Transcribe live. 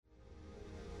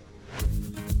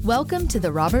Welcome to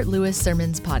the Robert Lewis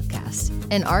Sermons Podcast,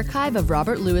 an archive of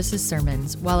Robert Lewis's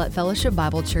sermons while at Fellowship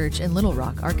Bible Church in Little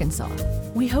Rock, Arkansas.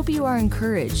 We hope you are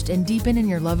encouraged and deepen in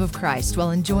your love of Christ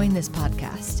while enjoying this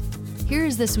podcast. Here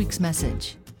is this week's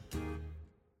message.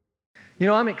 You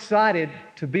know, I'm excited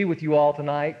to be with you all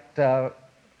tonight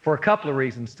for a couple of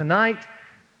reasons. Tonight,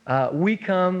 we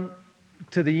come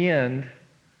to the end,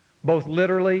 both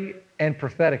literally and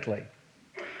prophetically.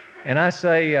 And I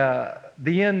say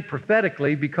the end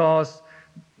prophetically because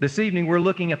this evening we're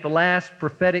looking at the last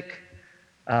prophetic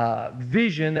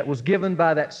vision that was given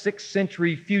by that 6th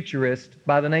century futurist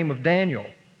by the name of Daniel.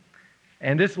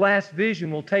 And this last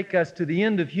vision will take us to the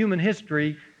end of human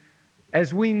history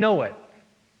as we know it.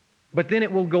 But then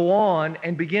it will go on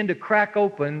and begin to crack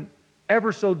open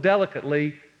ever so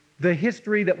delicately the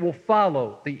history that will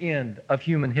follow the end of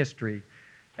human history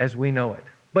as we know it.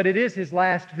 But it is his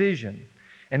last vision.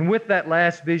 And with that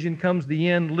last vision comes the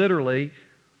end, literally,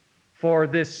 for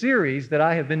this series that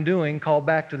I have been doing called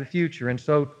Back to the Future. And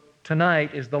so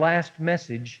tonight is the last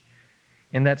message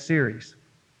in that series.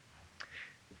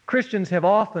 Christians have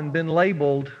often been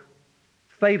labeled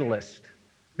fatalist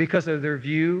because of their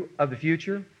view of the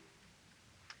future.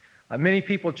 Many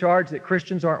people charge that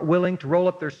Christians aren't willing to roll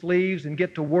up their sleeves and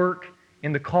get to work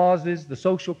in the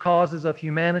social causes of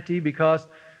humanity because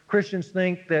Christians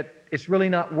think that it's really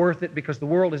not worth it because the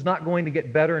world is not going to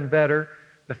get better and better.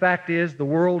 The fact is, the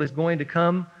world is going to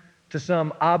come to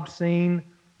some obscene,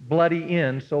 bloody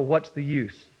end, so what's the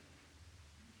use?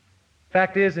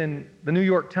 Fact is, in the New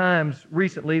York Times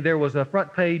recently, there was a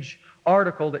front page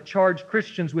article that charged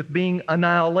Christians with being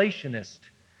annihilationist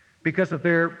because of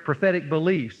their prophetic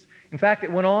beliefs. In fact,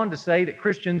 it went on to say that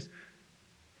Christians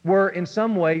were in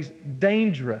some ways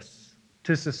dangerous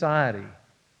to society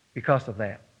because of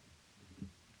that.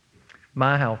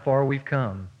 My, how far we've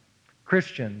come.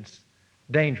 Christians,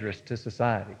 dangerous to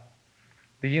society.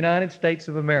 The United States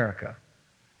of America,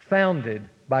 founded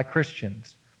by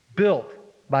Christians, built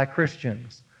by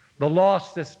Christians. The law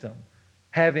system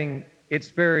having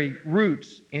its very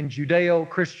roots in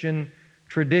Judeo-Christian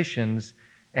traditions.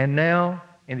 And now,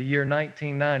 in the year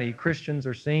 1990, Christians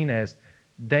are seen as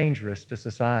dangerous to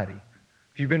society.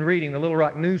 If you've been reading the Little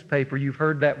Rock newspaper, you've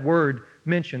heard that word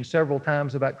mentioned several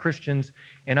times about Christians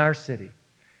in our city.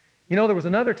 You know, there was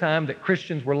another time that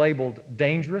Christians were labeled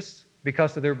dangerous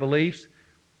because of their beliefs. It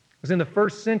was in the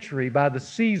 1st century by the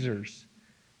Caesars.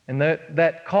 And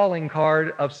that calling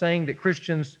card of saying that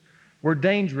Christians were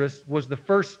dangerous was the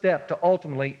first step to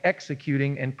ultimately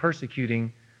executing and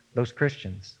persecuting those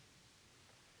Christians.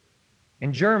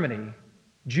 In Germany,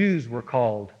 Jews were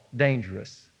called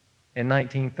dangerous in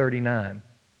 1939.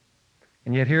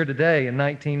 And yet here today in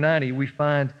 1990, we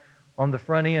find on the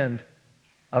front end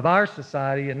of our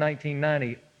society in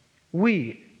 1990,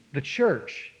 we, the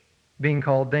church, being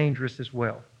called dangerous as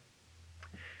well.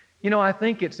 You know, I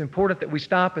think it's important that we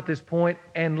stop at this point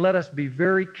and let us be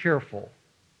very careful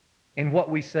in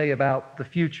what we say about the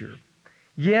future.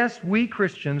 Yes, we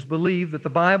Christians believe that the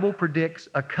Bible predicts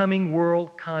a coming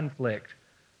world conflict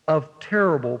of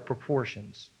terrible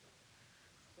proportions.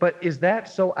 But is that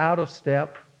so out of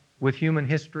step with human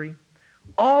history?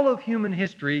 All of human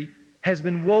history has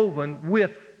been woven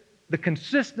with the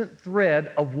consistent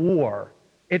thread of war.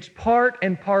 It's part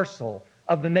and parcel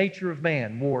of the nature of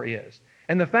man, war is.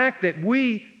 And the fact that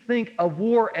we think of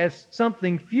war as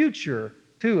something future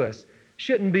to us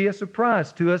shouldn't be a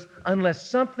surprise to us unless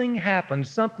something happens,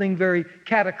 something very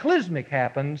cataclysmic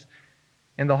happens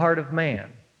in the heart of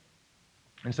man.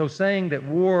 And so saying that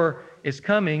war is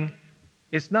coming,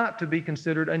 it's not to be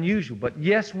considered unusual. But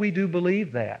yes, we do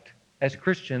believe that as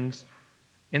Christians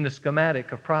in the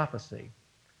schematic of prophecy.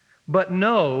 But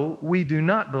no, we do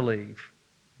not believe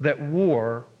that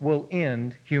war will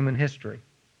end human history.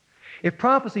 If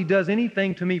prophecy does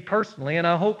anything to me personally, and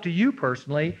I hope to you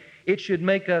personally, it should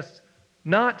make us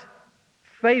not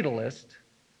fatalist,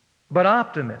 but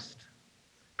optimist.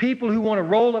 People who want to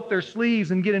roll up their sleeves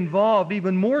and get involved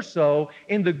even more so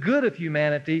in the good of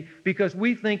humanity because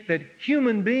we think that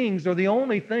human beings are the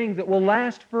only things that will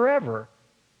last forever.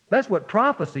 That's what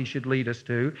prophecy should lead us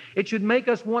to. It should make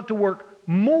us want to work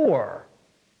more,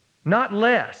 not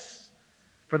less.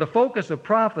 For the focus of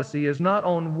prophecy is not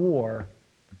on war,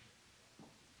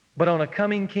 but on a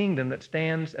coming kingdom that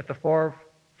stands at the far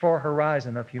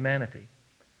horizon of humanity.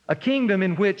 A kingdom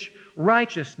in which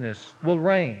righteousness will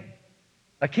reign.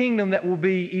 A kingdom that will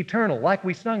be eternal, like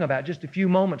we sung about just a few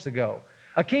moments ago.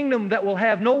 A kingdom that will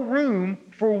have no room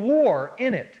for war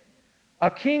in it.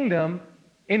 A kingdom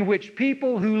in which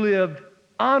people who lived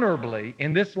honorably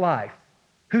in this life,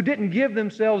 who didn't give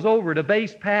themselves over to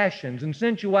base passions and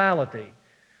sensuality,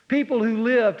 People who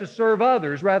live to serve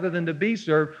others rather than to be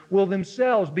served will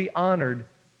themselves be honored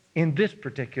in this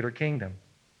particular kingdom.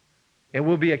 It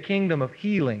will be a kingdom of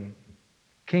healing,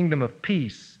 a kingdom of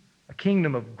peace, a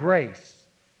kingdom of grace,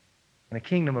 and a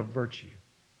kingdom of virtue.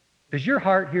 Does your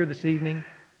heart here this evening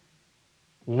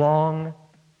long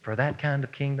for that kind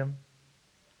of kingdom?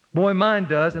 Boy, mine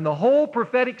does, and the whole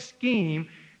prophetic scheme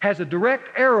has a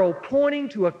direct arrow pointing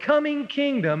to a coming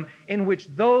kingdom in which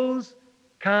those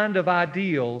kind of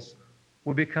ideals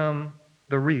will become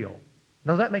the real.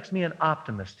 Now that makes me an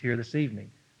optimist here this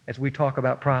evening as we talk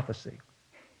about prophecy.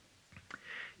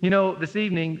 You know, this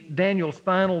evening, Daniel's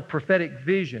final prophetic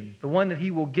vision, the one that he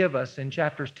will give us in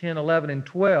chapters 10, 11, and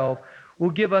 12,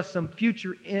 will give us some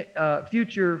future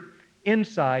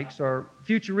insights or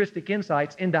futuristic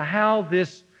insights into how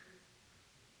this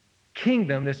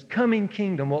kingdom, this coming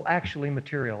kingdom, will actually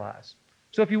materialize.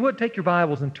 So if you would, take your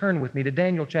Bibles and turn with me to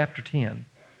Daniel chapter 10.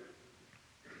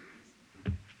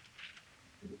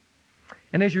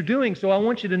 And as you're doing so, I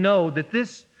want you to know that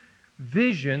this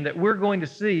vision that we're going to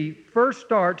see first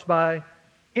starts by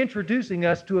introducing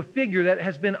us to a figure that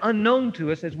has been unknown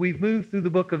to us as we've moved through the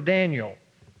book of Daniel.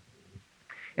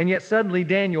 And yet suddenly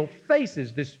Daniel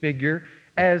faces this figure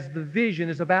as the vision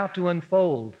is about to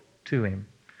unfold to him.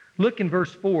 Look in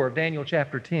verse 4 of Daniel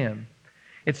chapter 10.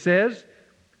 It says,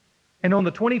 "And on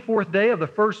the 24th day of the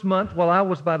first month, while I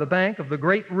was by the bank of the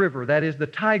great river, that is the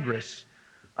Tigris,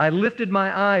 I lifted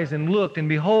my eyes and looked, and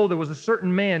behold, there was a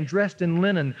certain man dressed in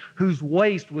linen, whose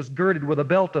waist was girded with a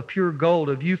belt of pure gold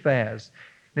of Uphaz.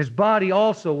 And his body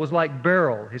also was like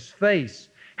beryl. His face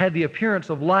had the appearance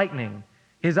of lightning.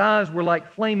 His eyes were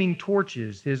like flaming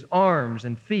torches, his arms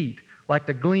and feet like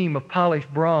the gleam of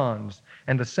polished bronze,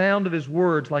 and the sound of his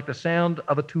words like the sound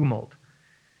of a tumult.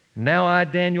 Now I,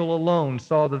 Daniel, alone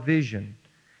saw the vision.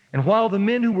 And while the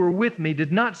men who were with me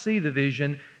did not see the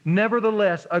vision,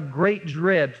 nevertheless a great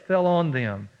dread fell on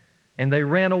them, and they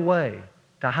ran away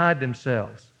to hide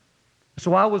themselves.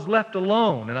 So I was left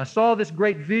alone, and I saw this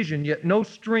great vision, yet no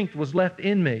strength was left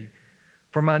in me,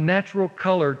 for my natural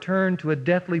color turned to a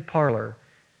deathly pallor,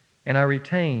 and I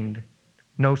retained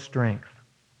no strength."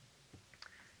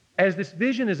 As this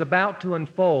vision is about to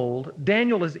unfold,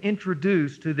 Daniel is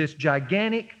introduced to this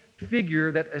gigantic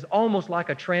figure that is almost like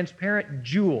a transparent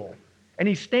jewel. And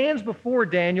he stands before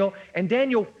Daniel, and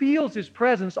Daniel feels his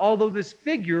presence, although this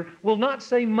figure will not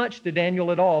say much to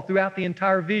Daniel at all throughout the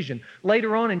entire vision.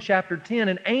 Later on in chapter 10,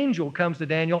 an angel comes to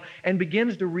Daniel and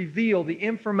begins to reveal the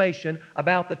information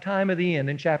about the time of the end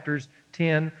in chapters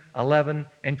 10, 11,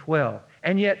 and 12.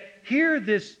 And yet, here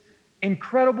this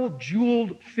incredible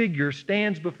jeweled figure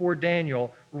stands before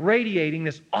Daniel, radiating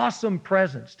this awesome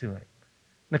presence to him.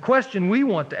 The question we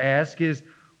want to ask is,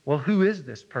 well, who is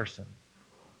this person?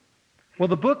 Well,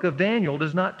 the book of Daniel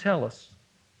does not tell us.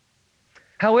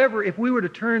 However, if we were to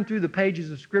turn through the pages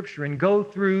of Scripture and go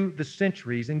through the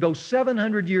centuries and go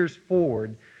 700 years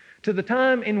forward to the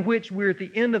time in which we're at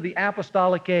the end of the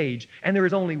apostolic age, and there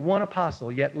is only one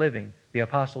apostle yet living, the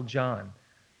Apostle John.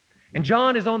 And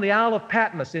John is on the Isle of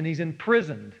Patmos, and he's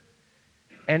imprisoned.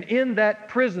 And in that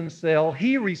prison cell,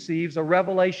 he receives a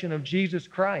revelation of Jesus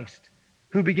Christ,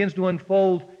 who begins to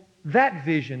unfold that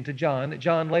vision to John that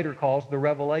John later calls the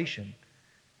Revelation.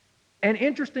 And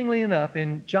interestingly enough,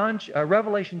 in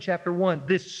Revelation chapter 1,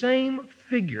 this same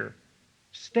figure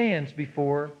stands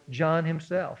before John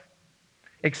himself.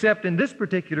 Except in this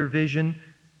particular vision,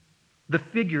 the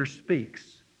figure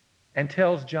speaks and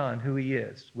tells John who he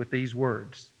is with these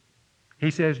words.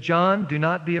 He says, "John, do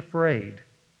not be afraid.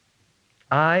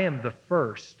 I am the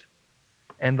first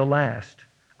and the last.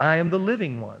 I am the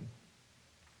living one.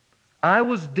 I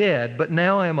was dead, but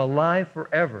now I am alive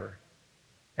forever,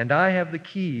 and I have the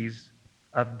keys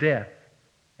of death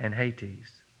and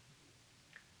Hades."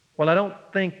 Well, I don't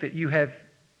think that you have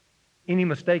any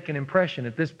mistaken impression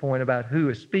at this point about who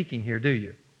is speaking here, do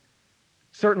you?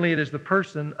 Certainly it is the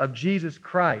person of Jesus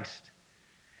Christ.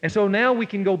 And so now we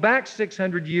can go back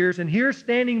 600 years, and here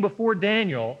standing before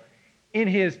Daniel in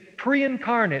his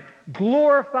pre-incarnate,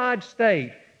 glorified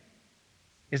state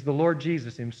is the Lord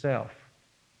Jesus himself.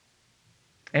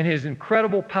 And his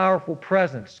incredible, powerful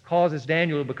presence causes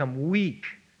Daniel to become weak.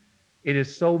 It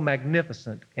is so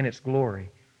magnificent in its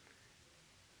glory.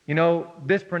 You know,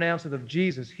 this pronouncement of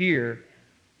Jesus here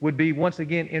would be once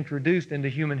again introduced into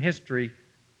human history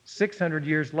 600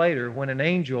 years later when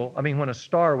when a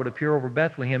star would appear over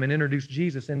Bethlehem and introduce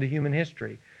Jesus into human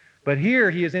history. But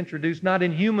here he is introduced not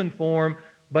in human form,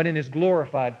 but in his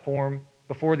glorified form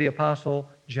before the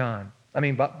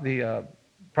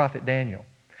prophet Daniel.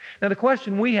 Now the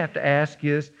question we have to ask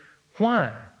is,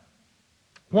 why?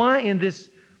 Why in this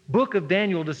book of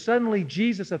Daniel does suddenly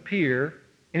Jesus appear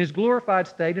in his glorified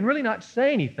state and really not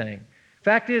say anything.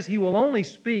 Fact is, he will only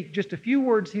speak just a few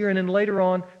words here and then later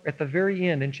on at the very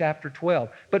end in chapter 12.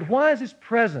 But why is his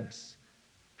presence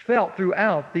felt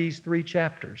throughout these 3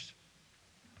 chapters?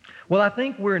 Well, I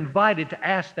think we're invited to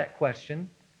ask that question,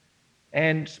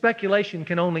 and speculation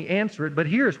can only answer it, but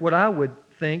here's what I would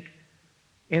think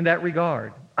in that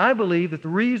regard. I believe that the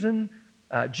reason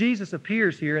Jesus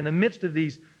appears here in the midst of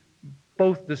these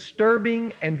both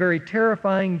disturbing and very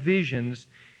terrifying visions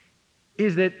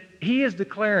is that he is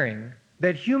declaring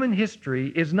that human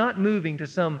history is not moving to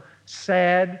some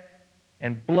sad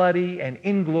and bloody and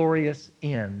inglorious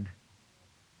end.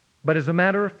 But as a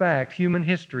matter of fact, human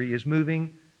history is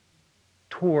moving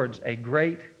towards a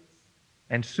great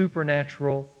and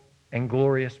supernatural and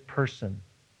glorious person.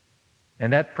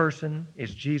 And that person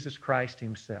is Jesus Christ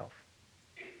himself.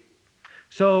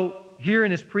 So here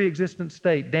in his pre-existent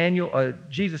state,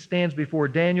 Jesus stands before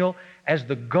Daniel as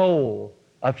the goal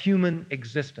of human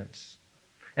existence.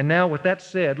 And now with that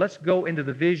said, let's go into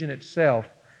the vision itself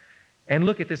and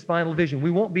look at this final vision.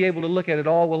 We won't be able to look at it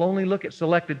all. We'll only look at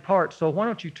selected parts. So why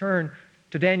don't you turn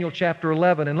to Daniel chapter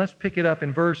 11 and let's pick it up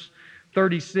in verse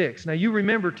 36. Now you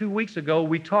remember 2 weeks ago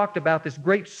we talked about this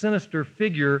great sinister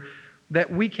figure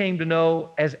that we came to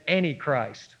know as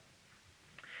Antichrist.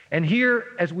 And here,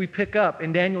 as we pick up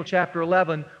in Daniel chapter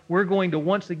 11, we're going to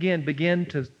once again begin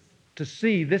to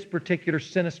see this particular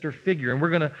sinister figure. And we're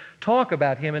going to talk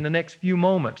about him in the next few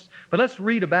moments. But let's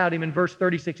read about him in verse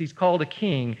 36. He's called a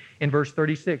king in verse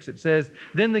 36. It says,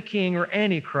 "Then the king, or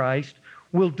Antichrist,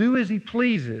 will do as he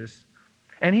pleases,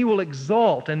 and he will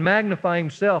exalt and magnify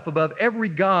himself above every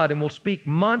god and will speak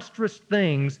monstrous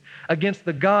things against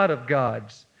the God of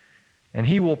gods. And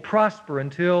he will prosper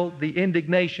until the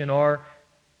indignation, or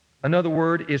another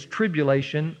word is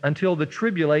tribulation, until the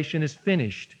tribulation is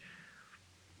finished.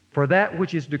 For that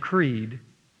which is decreed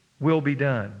will be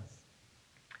done."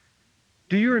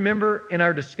 Do you remember in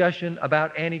our discussion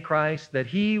about Antichrist that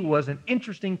he was an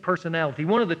interesting personality,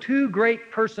 one of the 2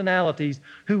 great personalities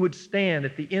who would stand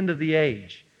at the end of the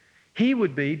age? He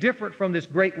would be different from this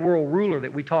great world ruler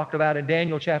that we talked about in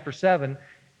Daniel chapter 7.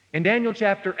 In Daniel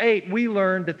chapter 8, we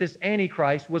learned that this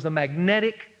Antichrist was a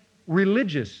magnetic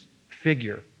religious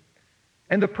figure.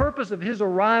 And the purpose of his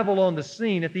arrival on the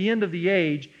scene at the end of the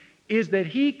age is that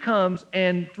he comes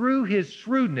and through his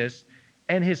shrewdness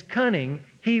and his cunning,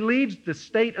 he leads the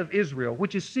state of Israel,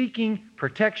 which is seeking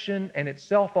protection and its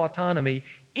self-autonomy,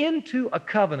 into a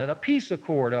covenant, a peace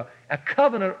accord, a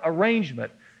covenant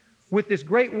arrangement with this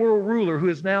great world ruler who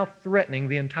is now threatening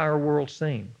the entire world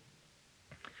scene.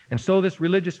 And so this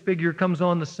religious figure comes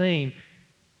on the scene,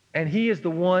 and he is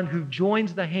the one who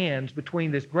joins the hands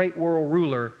between this great world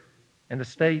ruler and the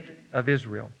state of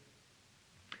Israel.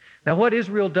 Now, what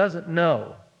Israel doesn't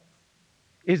know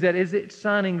is that as it's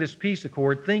signing this peace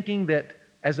accord, thinking that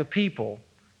as a people,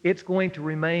 it's going to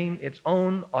remain its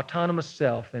own autonomous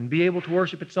self and be able to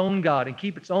worship its own God and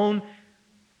keep its own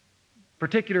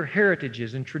particular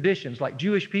heritages and traditions like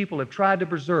Jewish people have tried to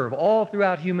preserve all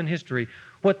throughout human history.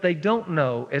 What they don't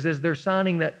know is as they're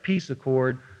signing that peace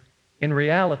accord, in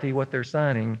reality what they're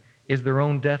signing is their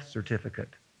own death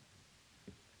certificate.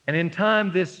 And in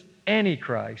time, this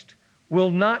Antichrist will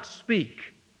not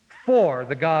speak for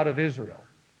the God of Israel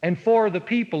and for the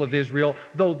people of Israel,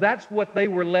 though that's what they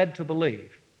were led to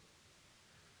believe.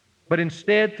 But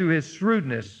instead, through his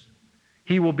shrewdness,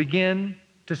 he will begin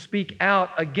to speak out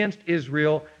against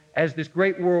Israel as this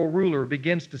great world ruler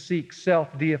begins to seek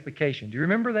self-deification. Do you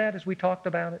remember that as we talked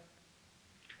about it?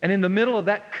 And in the middle of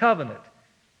that covenant,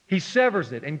 he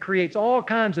severs it and creates all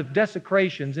kinds of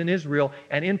desecrations in Israel,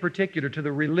 and in particular to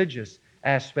the religious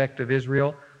aspect of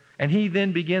Israel. And he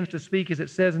then begins to speak, as it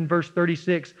says in verse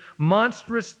 36,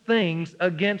 monstrous things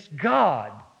against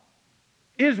God,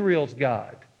 Israel's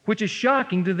God, which is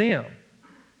shocking to them.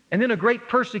 And then a great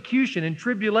persecution and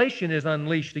tribulation is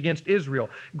unleashed against Israel,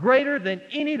 greater than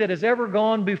any that has ever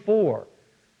gone before.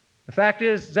 The fact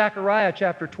is, Zechariah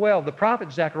chapter 12, the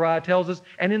prophet Zechariah tells us,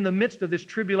 and in the midst of this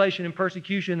tribulation and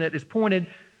persecution that is pointed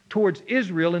towards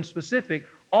Israel in specific,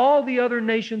 all the other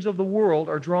nations of the world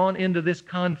are drawn into this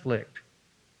conflict.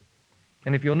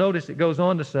 And if you'll notice, it goes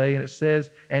on to say, and it says,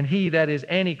 and he, that is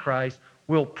Antichrist,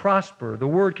 will prosper. The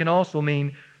word can also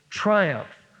mean triumph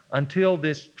until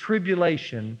this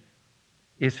tribulation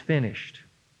is finished.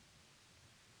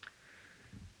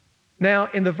 Now,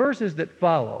 in the verses that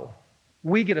follow,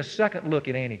 we get a second look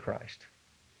at Antichrist.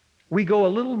 We go a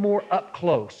little more up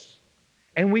close,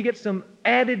 and we get some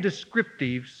added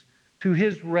descriptives to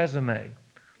his resume.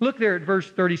 Look there at verse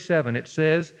 37. It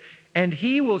says, and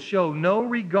he will show no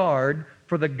regard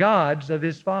for the gods of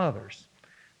his fathers.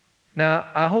 Now,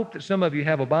 I hope that some of you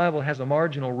have a Bible that has a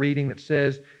marginal reading that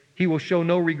says, he will show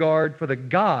no regard for the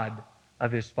God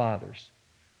of his fathers.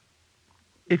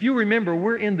 If you remember,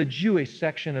 we're in the Jewish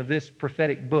section of this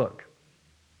prophetic book.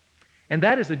 And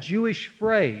that is a Jewish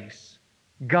phrase,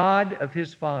 God of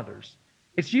his fathers.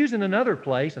 It's used in another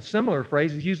place, a similar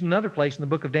phrase is used in another place in the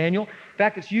book of Daniel. In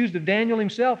fact, it's used of Daniel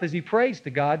himself as he prays to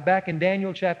God back in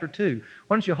Daniel chapter 2.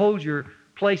 Why don't you hold your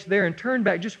place there and turn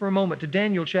back just for a moment to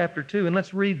Daniel chapter 2 and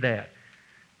let's read that.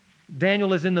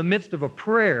 Daniel is in the midst of a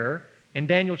prayer in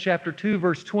Daniel chapter 2,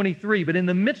 verse 23. But in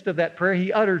the midst of that prayer,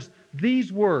 he utters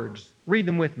these words. Read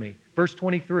them with me. Verse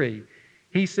 23.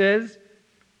 He says,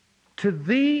 "To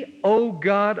thee, O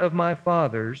God of my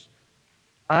fathers,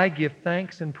 I give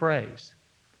thanks and praise."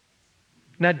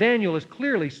 Now, Daniel is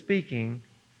clearly speaking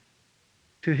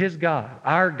to his God,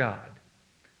 our God.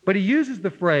 But he uses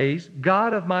the phrase,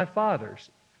 God of my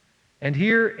fathers. And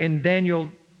here in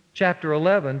Daniel chapter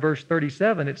 11, verse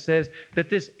 37, it says that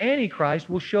this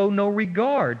Antichrist will show no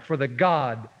regard for the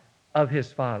God of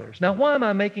his fathers. Now, why am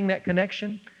I making that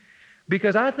connection?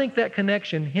 Because I think that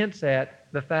connection hints at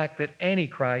the fact that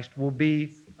Antichrist will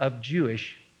be of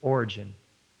Jewish origin.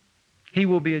 He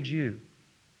will be a Jew.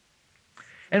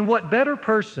 And what better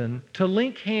person to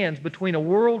link hands between a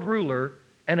world ruler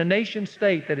and a nation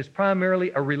state that is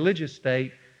primarily a religious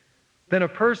state than a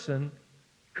person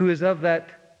who is of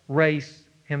that race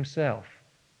himself.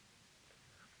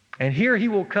 And here he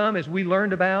will come, as we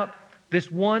learned about, this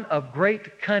one of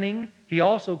great cunning. He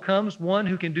also comes one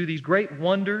who can do these great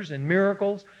wonders and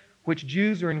miracles, which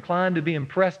Jews are inclined to be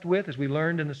impressed with, as we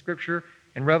learned in the Scripture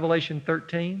in Revelation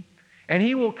 13. And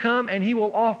he will come and he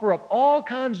will offer up all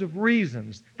kinds of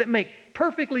reasons that make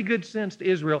perfectly good sense to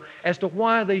Israel as to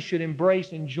why they should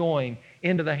embrace and join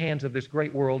into the hands of this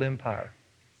great world empire.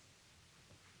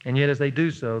 And yet as they do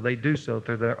so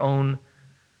through their own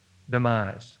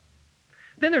demise.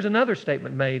 Then there's another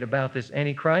statement made about this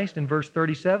Antichrist in verse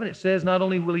 37. It says, not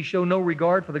only will he show no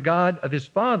regard for the God of his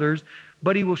fathers,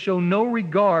 but he will show no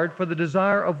regard for the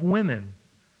desire of women.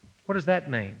 What does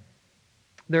that mean?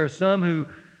 There are some who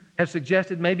have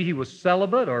suggested maybe he was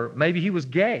celibate or maybe he was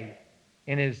gay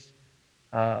in his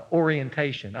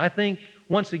orientation. I think,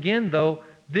 once again, though,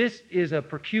 this is a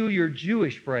peculiar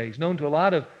Jewish phrase known to a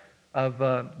lot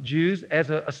of Jews as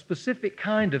a specific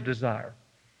kind of desire.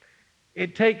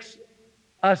 It takes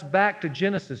us back to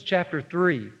Genesis chapter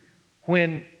 3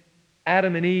 when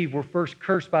Adam and Eve were first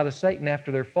cursed by the Satan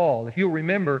after their fall. If you'll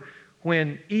remember,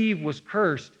 when Eve was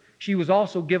cursed, she was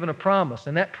also given a promise,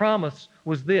 and that promise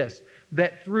was this,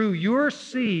 that through your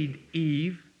seed,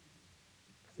 Eve,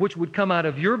 which would come out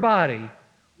of your body,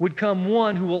 would come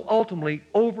one who will ultimately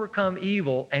overcome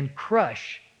evil and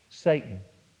crush Satan.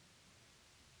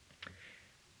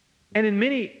 And in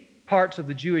many parts of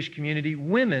the Jewish community,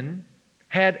 women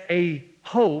had a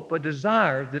hope, a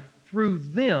desire that through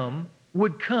them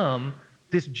would come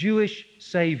this Jewish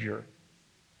Savior,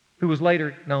 who was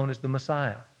later known as the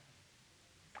Messiah.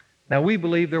 Now, we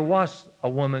believe there was a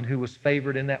woman who was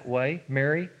favored in that way,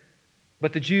 Mary,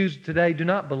 but the Jews today do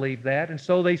not believe that, and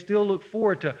so they still look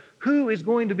forward to who is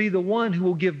going to be the one who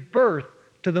will give birth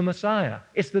to the Messiah.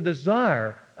 It's the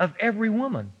desire of every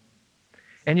woman.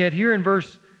 And yet here in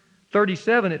verse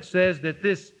 37 it says that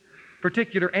this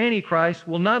particular Antichrist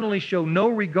will not only show no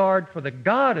regard for the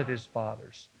God of his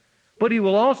fathers, but he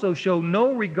will also show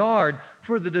no regard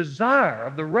for the desire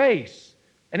of the race,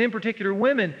 and in particular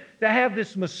women, that have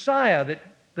this Messiah that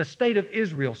the state of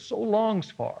Israel so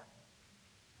longs for.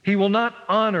 He will not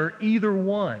honor either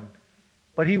one,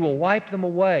 but he will wipe them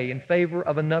away in favor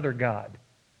of another God.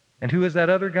 And who is that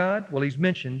other God? Well, he's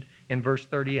mentioned in verse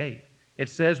 38. It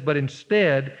says, but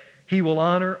instead he will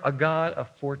honor a God of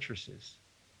fortresses,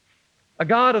 a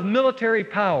God of military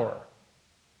power,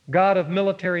 God of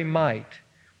military might.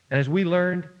 And as we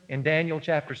learned in Daniel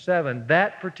chapter 7,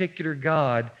 that particular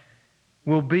God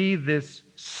will be this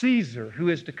Caesar who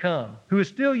is to come, who is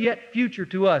still yet future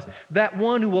to us, that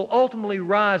one who will ultimately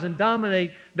rise and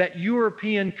dominate that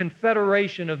European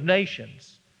confederation of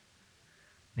nations.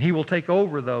 He will take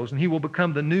over those, and he will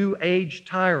become the new age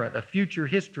tyrant of future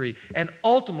history, and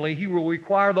ultimately he will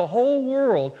require the whole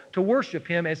world to worship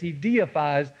him as he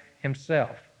deifies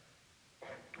himself.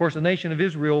 Of course, the nation of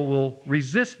Israel will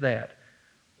resist that,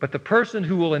 but the person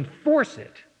who will enforce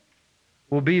it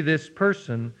will be this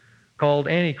person called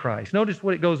Antichrist. Notice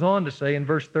what it goes on to say in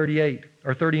verse 38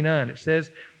 or 39. It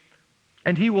says,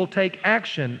 and he will take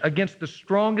action against the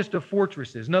strongest of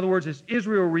fortresses. In other words, as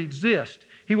Israel resists,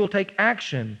 he will take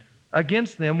action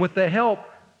against them with the help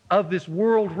of this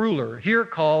world ruler, here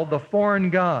called the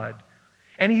foreign god.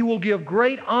 And he will give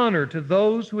great honor to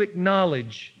those who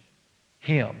acknowledge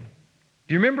him.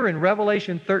 Do you remember in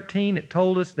Revelation 13 it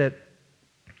told us that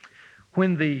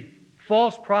when the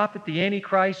false prophet, the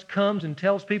Antichrist, comes and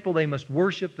tells people they must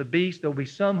worship the beast, there'll be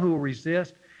some who will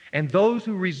resist, and those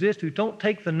who resist, who don't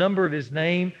take the number of his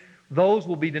name, those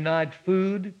will be denied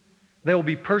food, they will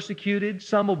be persecuted,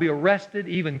 some will be arrested,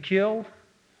 even killed.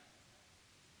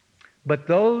 But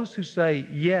those who say,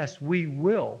 yes, we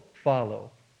will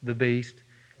follow the beast,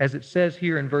 as it says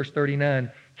here in verse 39,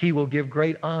 he will give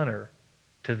great honor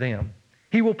to them.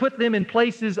 He will put them in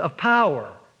places of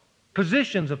power,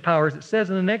 positions of power. As it says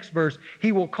in the next verse,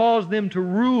 he will cause them to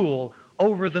rule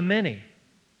over the many.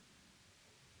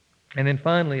 And then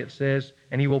finally it says,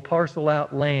 and he will parcel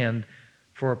out land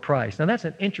for a price. Now that's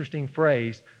an interesting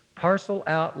phrase, parcel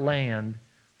out land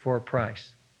for a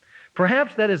price.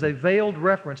 Perhaps that is a veiled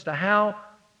reference to how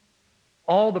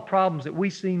all the problems that we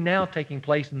see now taking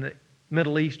place in the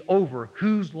Middle East over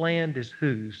whose land is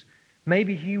whose.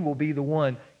 Maybe he will be the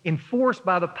one, enforced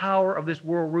by the power of this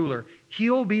world ruler,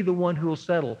 he'll be the one who will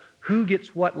settle who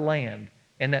gets what land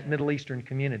in that Middle Eastern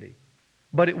community.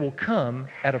 But it will come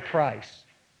at a price.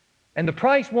 And the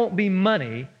price won't be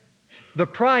money. The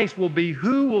price will be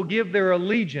who will give their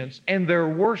allegiance and their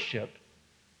worship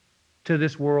to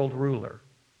this world ruler.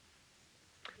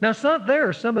 Now, there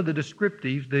are some of the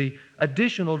descriptives, the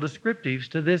additional descriptives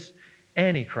to this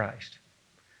Antichrist.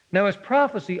 Now, as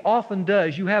prophecy often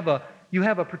does, you have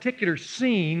a particular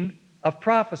scene of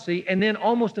prophecy, and then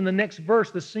almost in the next verse,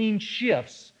 the scene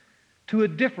shifts to a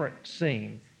different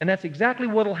scene. And that's exactly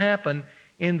what will happen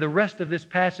in the rest of this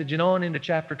passage and on into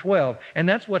chapter 12. And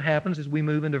that's what happens as we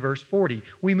move into verse 40.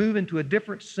 We move into a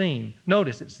different scene.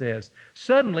 Notice it says,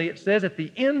 suddenly it says, at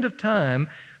the end of time,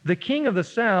 the king of the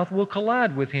south will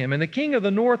collide with him, and the king of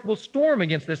the north will storm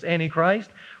against this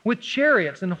Antichrist with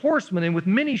chariots and horsemen and with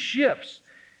many ships.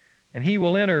 And he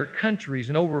will enter countries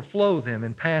and overflow them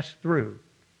and pass through.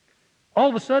 All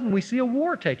of a sudden, we see a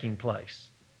war taking place.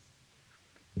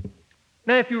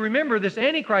 Now, if you remember, this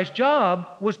Antichrist's job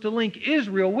was to link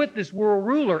Israel with this world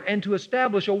ruler and to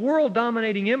establish a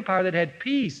world-dominating empire that had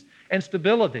peace and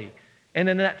stability. And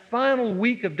in that final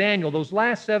week of Daniel, those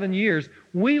last 7 years,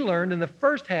 we learned in the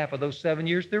first half of those 7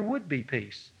 years there would be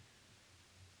peace.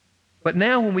 But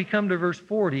now when we come to verse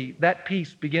 40, that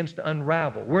peace begins to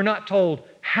unravel. We're not told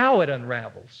how it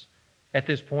unravels at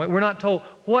this point. We're not told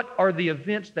what are the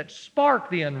events that spark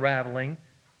the unraveling,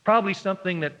 probably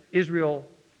something that Israel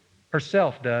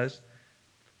herself does.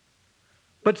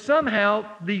 But somehow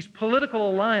these political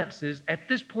alliances at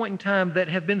this point in time that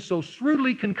have been so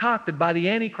shrewdly concocted by the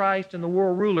Antichrist and the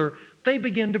world ruler, they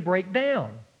begin to break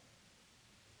down.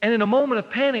 And in a moment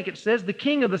of panic, it says, the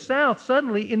king of the south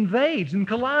suddenly invades and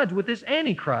collides with this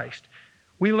Antichrist.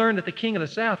 We learned that the king of the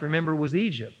south, remember, was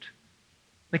Egypt.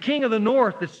 The king of the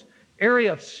north, this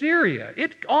area of Syria,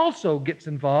 it also gets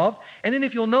involved. And then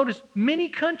if you'll notice, many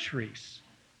countries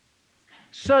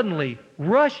suddenly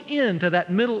rush into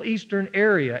that Middle Eastern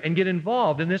area and get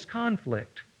involved in this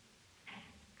conflict.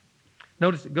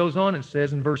 Notice it goes on and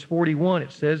says in verse 41,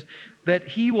 it says that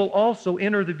he will also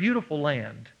enter the beautiful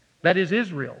land. That is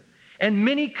Israel. And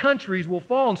many countries will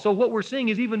fall. And so what we're seeing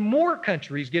is even more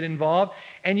countries get involved.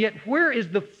 And yet where is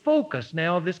the focus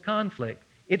now of this conflict?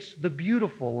 It's the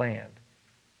beautiful land.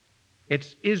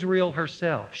 It's Israel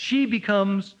herself. She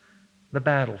becomes the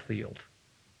battlefield.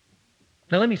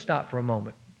 Now let me stop for a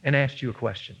moment and ask you a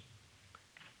question.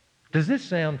 Does this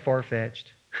sound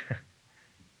far-fetched?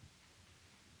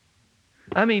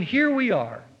 I mean, here we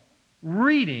are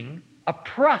reading a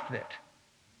prophet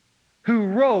who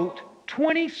wrote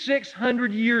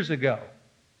 2,600 years ago.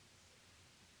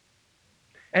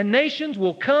 And nations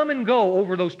will come and go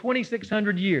over those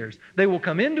 2,600 years. They will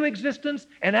come into existence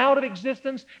and out of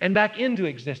existence and back into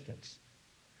existence.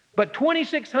 But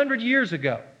 2,600 years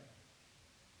ago,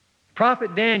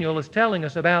 Prophet Daniel is telling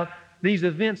us about these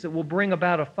events that will bring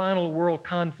about a final world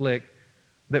conflict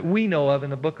that we know of in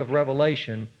the book of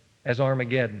Revelation as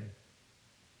Armageddon.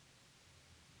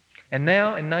 And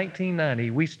now in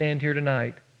 1990, we stand here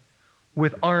tonight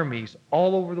with armies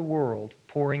all over the world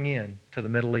pouring in to the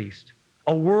Middle East.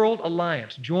 A world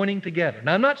alliance joining together.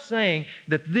 Now, I'm not saying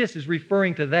that this is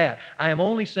referring to that. I am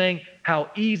only saying how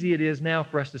easy it is now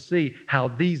for us to see how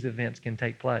these events can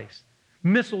take place.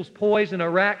 Missiles poised in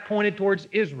Iraq pointed towards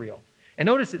Israel. And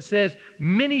notice it says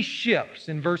many ships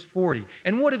in verse 40.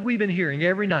 And what have we been hearing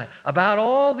every night? About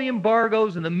all the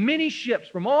embargoes and the many ships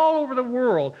from all over the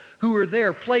world who are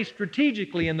there placed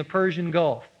strategically in the Persian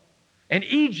Gulf. And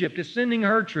Egypt is sending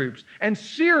her troops. And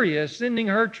Syria is sending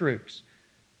her troops.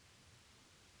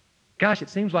 Gosh, it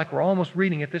seems like we're almost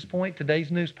reading at this point today's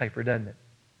newspaper, doesn't it?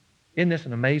 Isn't this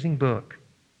an amazing book?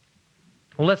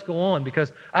 Well, let's go on,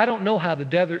 because I don't know how the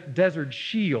Desert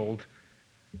Shield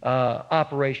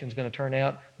operation is going to turn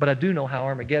out, but I do know how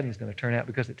Armageddon is going to turn out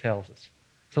because it tells us.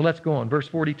 So let's go on. Verse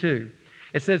 42.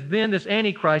 It says, then this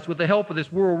Antichrist, with the help of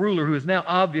this world ruler who is now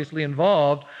obviously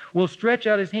involved, will stretch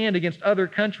out his hand against other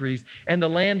countries, and the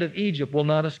land of Egypt will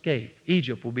not escape.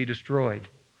 Egypt will be destroyed.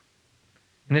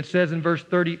 And it says in verse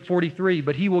 43,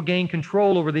 but he will gain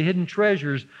control over the hidden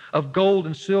treasures of gold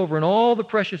and silver and all the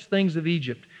precious things of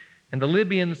Egypt, and the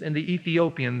Libyans and the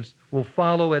Ethiopians will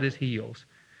follow at his heels.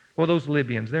 Well, those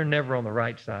Libyans, they're never on the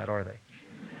right side, are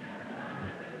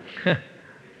they?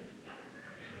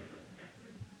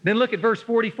 Then look at verse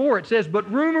 44. It says,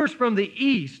 but rumors from the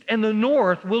east and the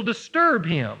north will disturb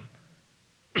him.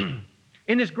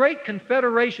 In this great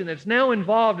confederation that's now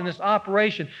involved in this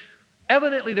operation,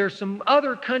 evidently there's some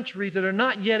other countries that are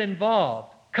not yet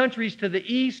involved, countries to the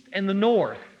east and the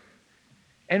north.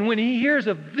 And when he hears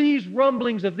of these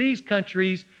rumblings of these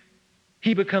countries,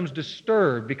 he becomes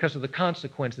disturbed because of the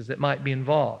consequences that might be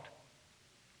involved.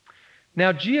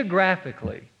 Now,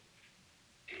 geographically,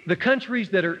 the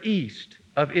countries that are east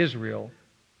of Israel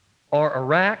are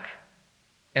Iraq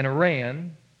and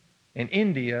Iran and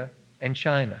India and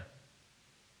China.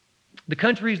 The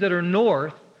countries that are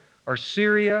north are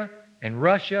Syria and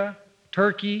Russia,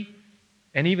 Turkey,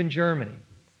 and even Germany.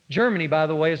 Germany, by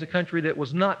the way, is a country that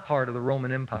was not part of the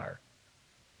Roman Empire.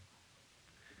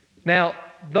 Now,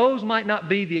 those might not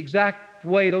be the exact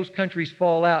way those countries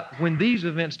fall out when these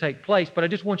events take place, but I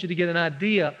just want you to get an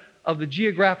idea of the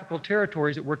geographical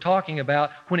territories that we're talking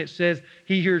about when it says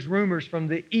he hears rumors from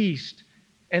the east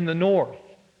and the north.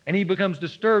 And he becomes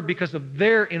disturbed because of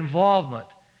their involvement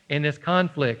in this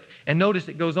conflict. And notice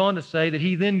it goes on to say that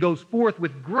he then goes forth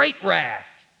with great wrath.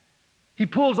 He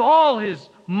pulls all his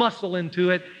muscle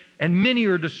into it, and many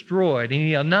are destroyed. And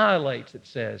he annihilates, it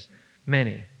says,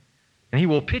 many. And he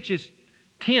will pitch his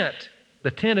tent,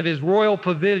 the tent of his royal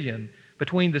pavilion,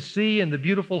 between the sea and the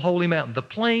beautiful holy mountain, the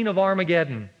plain of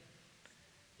Armageddon.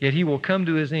 Yet he will come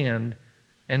to his end,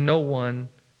 and no one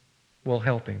will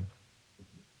help him.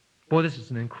 Boy, this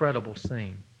is an incredible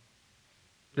scene,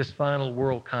 this final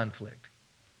world conflict.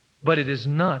 But it is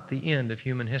not the end of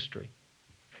human history.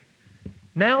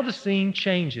 Now the scene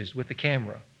changes with the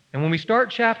camera. And when we start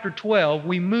chapter 12,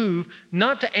 we move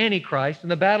not to Antichrist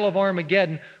and the Battle of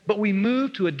Armageddon, but we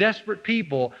move to a desperate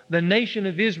people, the nation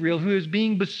of Israel, who is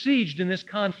being besieged in this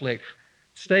conflict.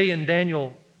 Stay in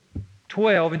Daniel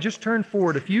 12 and just turn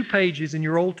forward a few pages in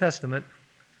your Old Testament.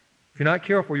 If you're not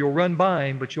careful, you'll run by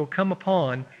him, but you'll come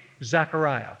upon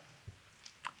Zechariah.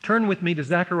 Turn with me to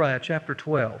Zechariah chapter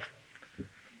 12.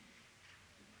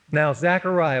 Now,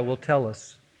 Zechariah will tell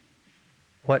us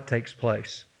what takes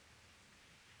place.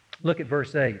 Look at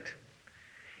verse 8.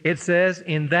 It says,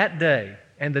 in that day,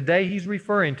 and the day he's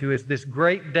referring to is this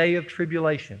great day of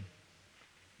tribulation,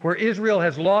 where Israel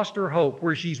has lost her hope,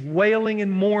 where she's wailing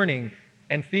and mourning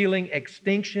and feeling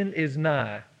extinction is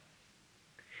nigh.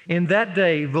 In that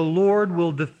day, the Lord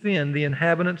will defend the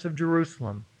inhabitants of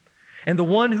Jerusalem. And the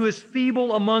one who is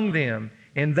feeble among them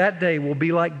in that day will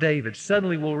be like David,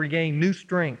 suddenly will regain new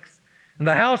strength. And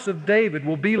the house of David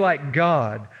will be like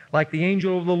God, like the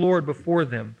angel of the Lord before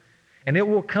them. And it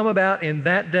will come about in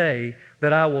that day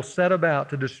that I will set about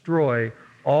to destroy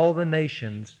all the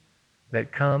nations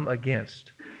that come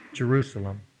against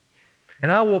Jerusalem.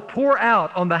 And I will pour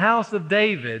out on the house of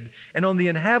David and on the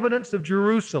inhabitants of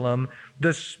Jerusalem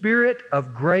the spirit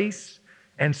of grace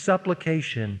and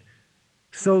supplication,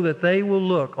 so that they will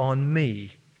look on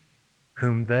me,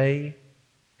 whom they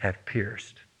have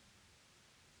pierced.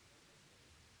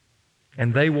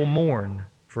 And they will mourn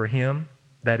for him,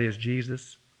 that is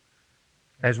Jesus,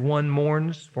 as one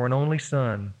mourns for an only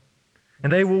son.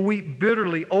 And they will weep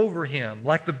bitterly over him,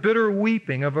 like the bitter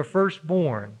weeping of a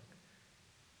firstborn.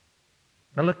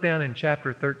 Now look down in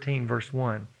chapter 13, verse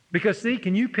 1. Because see,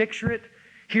 can you picture it?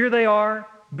 Here they are,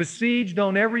 besieged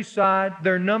on every side,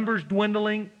 their numbers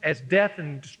dwindling as death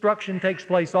and destruction takes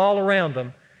place all around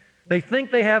them. They think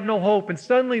they have no hope, and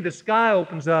suddenly the sky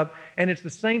opens up, and it's the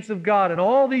saints of God and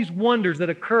all these wonders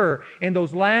that occur in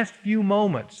those last few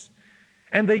moments.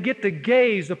 And they get to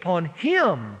gaze upon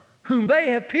him whom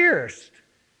they have pierced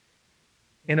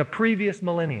in a previous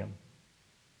millennium.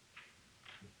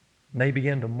 And they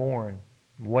begin to mourn,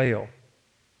 wail.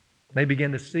 They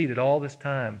begin to see that all this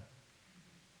time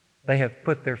they have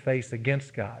put their face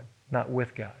against God, not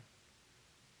with God.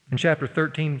 In chapter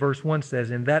 13, verse 1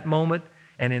 says, in that moment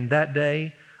and in that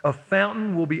day, a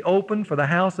fountain will be opened for the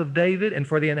house of David and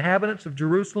for the inhabitants of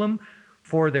Jerusalem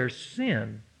for their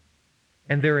sin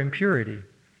and their impurity.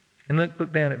 And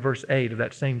look down at verse 8 of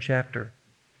that same chapter.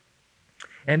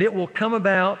 And it will come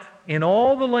about in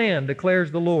all the land,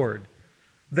 declares the Lord,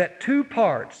 that 2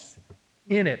 parts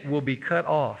in it will be cut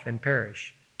off and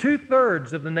perish.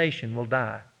 2/3 of the nation will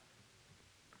die,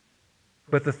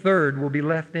 but the third will be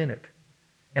left in it.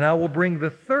 And I will bring the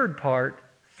 3rd part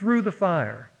through the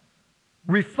fire,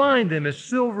 refine them as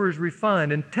silver is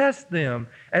refined, and test them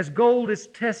as gold is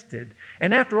tested.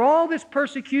 And after all this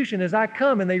persecution, as I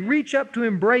come and they reach up to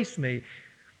embrace me,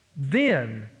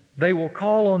 then they will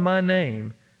call on my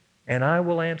name, and I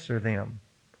will answer them.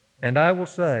 And I will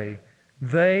say,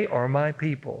 they are my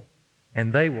people.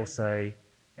 And they will say,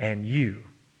 and you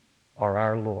are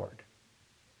our Lord.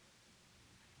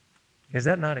 Is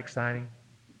that not exciting?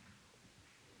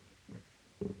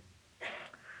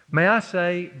 May I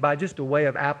say, by just a way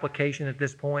of application at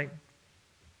this point,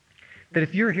 that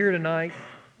if you're here tonight,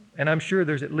 and I'm sure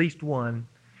there's at least one,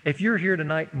 if you're here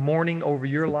tonight mourning over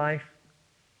your life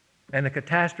and the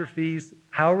catastrophes,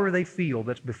 however they feel,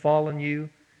 that's befallen you,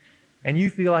 and you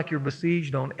feel like you're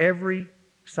besieged on every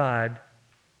side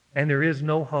and there is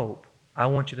no hope, I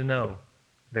want you to know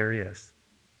there is.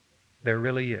 There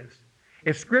really is.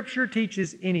 If Scripture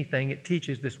teaches anything, it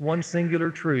teaches this one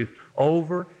singular truth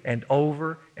over and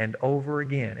over and over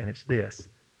again, and it's this: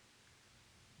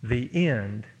 the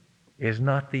end is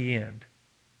not the end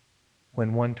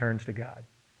when one turns to God.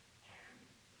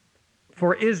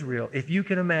 For Israel, if you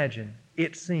can imagine,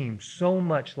 it seems so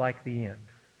much like the end.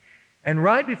 And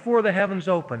right before the heavens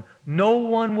opened, no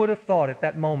one would have thought at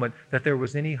that moment that there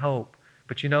was any hope.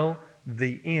 But you know,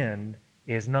 the end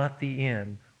is not the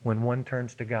end when one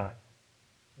turns to God.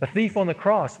 The thief on the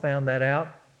cross found that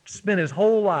out, spent his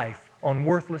whole life on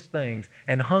worthless things,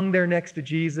 and hung there next to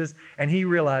Jesus, and he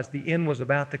realized the end was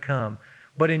about to come.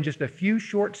 But in just a few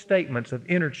short statements of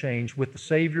interchange with the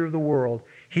Savior of the world,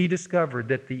 he discovered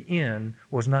that the end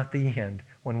was not the end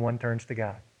when one turns to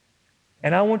God.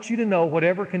 And I want you to know,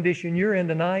 whatever condition you're in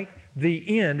tonight,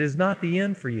 the end is not the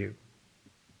end for you.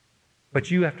 But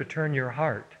you have to turn your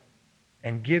heart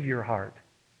and give your heart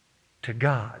to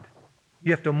God.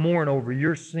 You have to mourn over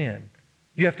your sin.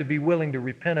 You have to be willing to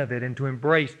repent of it and to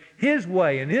embrace His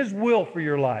way and His will for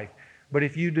your life. But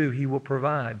if you do, He will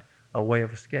provide a way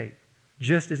of escape,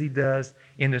 just as He does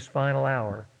in this final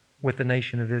hour with the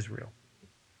nation of Israel.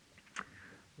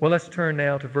 Well, let's turn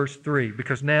now to verse 3,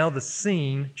 because now the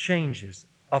scene changes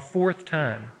a 4th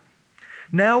time.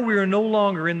 Now we are no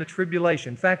longer in the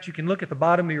tribulation. In fact, you can look at the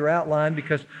bottom of your outline,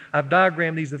 because I've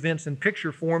diagrammed these events in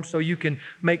picture form so you can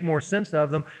make more sense of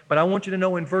them. But I want you to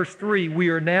know in verse 3, we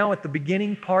are now at the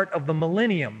beginning part of the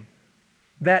millennium,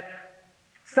 that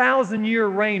 1,000-year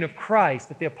reign of Christ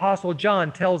that the Apostle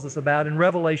John tells us about in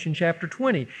Revelation chapter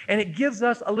 20. And it gives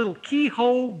us a little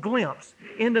keyhole glimpse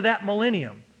into that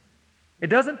millennium. It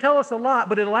doesn't tell us a lot,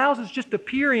 but it allows us just to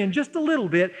peer in just a little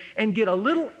bit and get a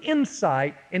little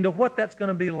insight into what that's going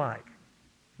to be like.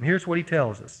 And here's what he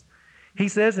tells us. He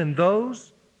says, and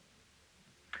those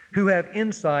who have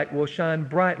insight will shine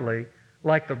brightly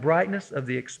like the brightness of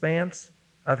the expanse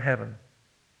of heaven.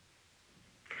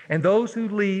 And those who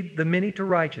lead the many to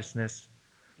righteousness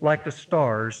like the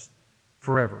stars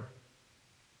forever.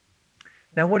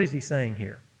 Now, what is he saying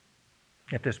here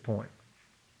at this point?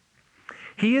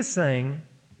 He is saying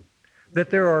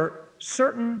that there are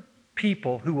certain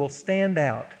people who will stand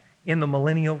out in the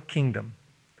millennial kingdom.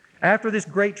 After this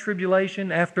great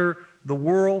tribulation, after the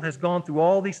world has gone through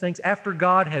all these things, after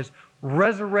God has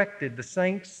resurrected the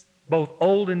saints, both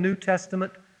Old and New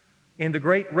Testament, in the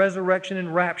great resurrection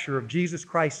and rapture of Jesus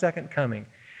Christ's second coming,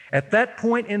 at that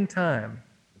point in time,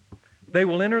 they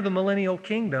will enter the millennial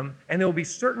kingdom, and there will be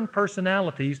certain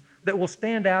personalities that will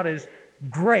stand out as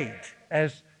great,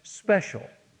 as special.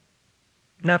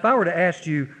 Now, if I were to ask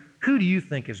you, who do you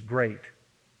think is great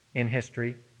in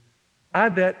history? I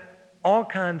bet all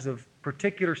kinds of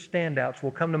particular standouts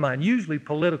will come to mind, usually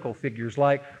political figures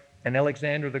like an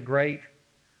Alexander the Great,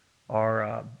 or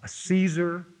a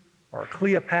Caesar, or a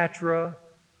Cleopatra,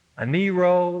 a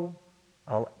Nero,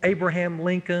 a Abraham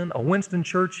Lincoln, a Winston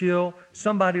Churchill,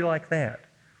 somebody like that.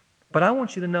 But I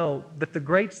want you to know that the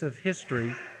greats of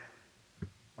history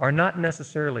are not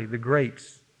necessarily the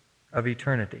greats of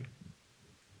eternity.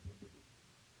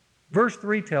 Verse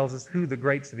 3 tells us who the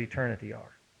greats of eternity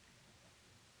are.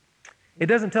 It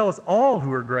doesn't tell us all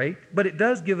who are great, but it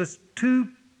does give us 2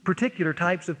 particular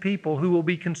types of people who will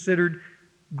be considered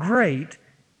great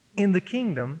in the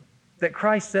kingdom that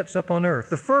Christ sets up on earth.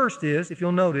 The first is, if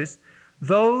you'll notice,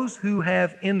 those who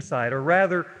have insight, or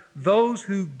rather, those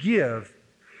who give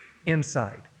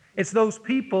insight. It's those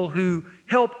people who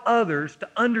help others to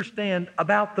understand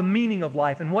about the meaning of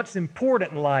life and what's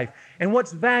important in life and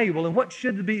what's valuable and what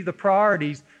should be the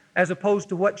priorities as opposed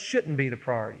to what shouldn't be the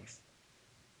priorities.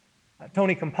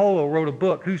 Tony Campolo wrote a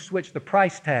book, Who Switched the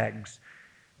Price Tags?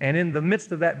 And in the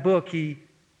midst of that book, he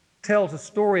tells a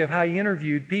story of how he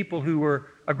interviewed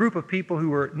a group of people who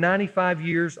were 95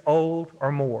 years old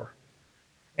or more.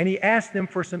 And he asked them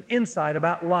for some insight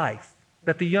about life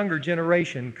that the younger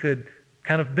generation could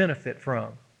kind of benefit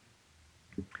from.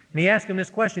 And he asked them this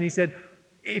question. He said,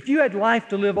 if you had life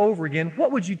to live over again,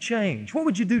 what would you change? What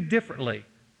would you do differently?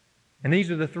 And these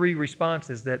are the three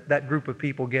responses that that group of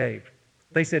people gave.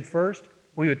 They said, first,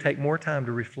 we would take more time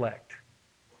to reflect.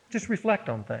 Just reflect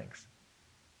on things.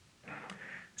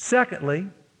 Secondly,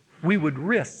 we would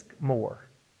risk more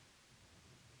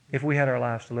if we had our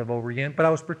lives to live over again. But I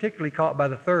was particularly caught by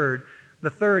the third. The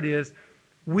third is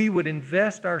we would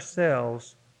invest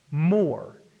ourselves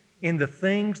more in the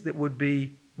things that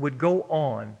would go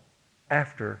on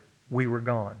after we were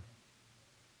gone.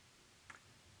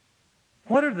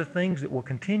 What are the things that will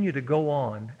continue to go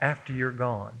on after you're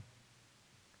gone?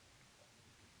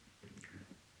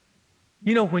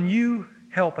 You know, when you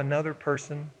help another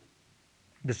person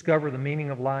discover the meaning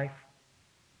of life,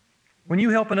 when you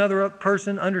help another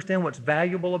person understand what's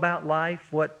valuable about life,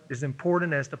 what is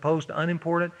important as opposed to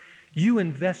unimportant, you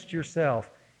invest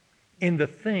yourself in the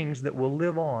things that will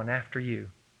live on after you.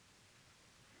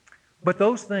 But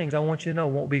those things, I want you to know,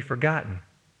 won't be forgotten,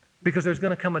 because there's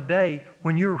going to come a day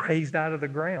when you're raised out of the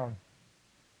ground,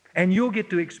 and you'll get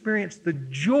to experience the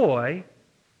joy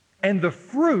and the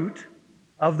fruit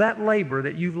of that labor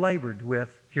that you've labored with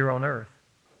here on earth.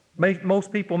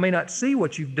 Most people may not see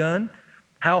what you've done,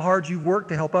 how hard you've worked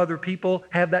to help other people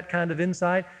have that kind of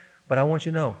insight, but I want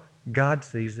you to know, God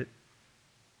sees it,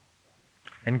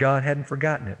 and God hadn't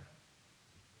forgotten it.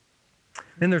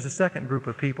 Then there's a second group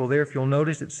of people there. If you'll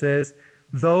notice, it says,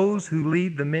 those who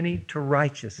lead the many to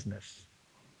righteousness.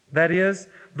 That is,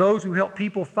 those who help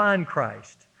people find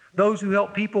Christ, those who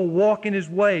help people walk in His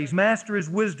ways, master His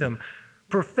wisdom,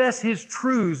 profess His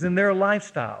truths in their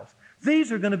lifestyles.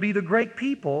 These are going to be the great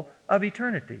people of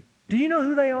eternity. Do you know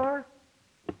who they are?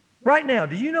 Right now,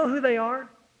 do you know who they are?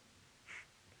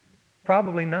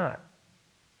 Probably not.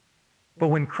 But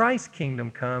when Christ's kingdom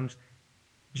comes,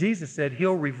 Jesus said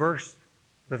He'll reverse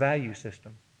the value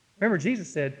system. Remember,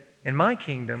 Jesus said, in my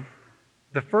kingdom,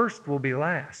 the first will be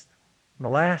last, and the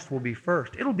last will be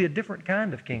first. It'll be a different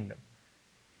kind of kingdom.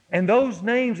 And those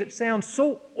names that sound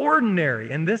so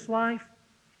ordinary in this life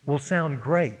will sound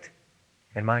great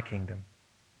in my kingdom.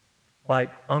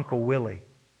 Like Uncle Willie.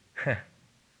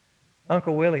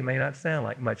 Uncle Willie may not sound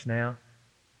like much now,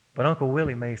 but Uncle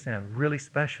Willie may sound really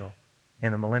special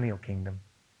in the millennial kingdom.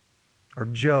 Or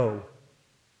Joe,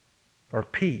 or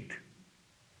Pete,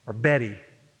 or Betty,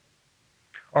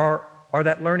 or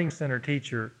that learning center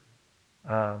teacher,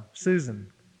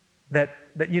 Susan, that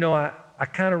you know I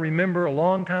kind of remember a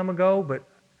long time ago,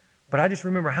 but I just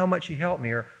remember how much she helped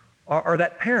me. Or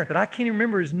that parent that I can't even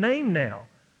remember his name now,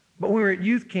 but we were at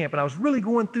youth camp and I was really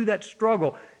going through that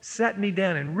struggle, sat me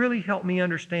down and really helped me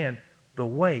understand the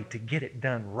way to get it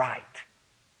done right.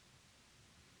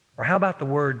 Or how about the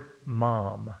word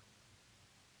mom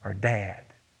or dad?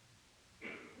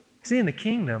 See, in the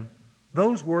kingdom,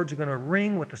 those words are going to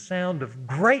ring with the sound of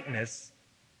greatness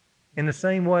in the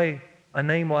same way a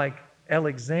name like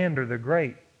Alexander the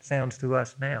Great sounds to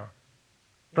us now.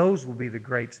 Those will be the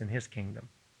greats in His kingdom.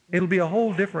 It'll be a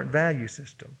whole different value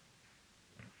system.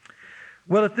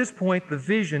 Well, at this point, the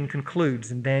vision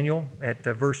concludes in Daniel at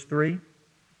verse 3.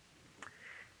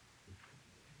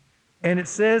 And it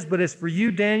says, but as for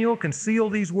you, Daniel, conceal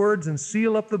these words and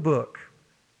seal up the book.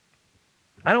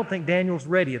 I don't think Daniel's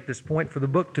ready at this point for the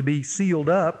book to be sealed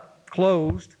up,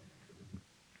 closed.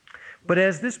 But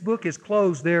as this book is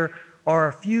closed, there are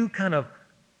a few kind of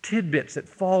tidbits that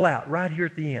fall out right here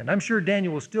at the end. I'm sure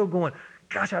Daniel was still going,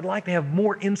 gosh, I'd like to have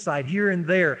more insight here and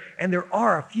there. And there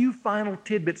are a few final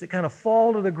tidbits that kind of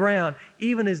fall to the ground,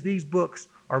 even as these books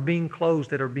are being closed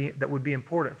that would be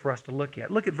important for us to look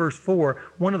at. Look at verse 4.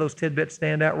 One of those tidbits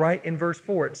stand out right in verse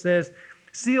 4. It says,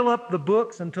 seal up the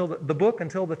book until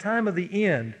the time of the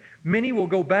end. Many will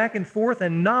go back and forth,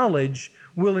 and knowledge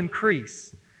will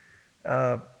increase.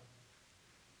 There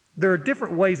are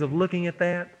different ways of looking at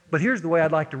that, but here's the way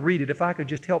I'd like to read it, if I could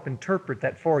just help interpret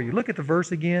that for you. Look at the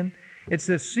verse again. It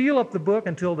says, seal up the book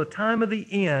until the time of the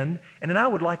end, and then I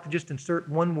would like to just insert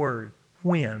one word,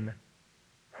 when.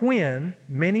 When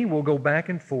many will go back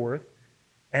and forth,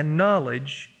 and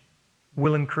knowledge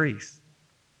will increase.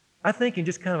 I think in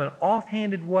just kind of an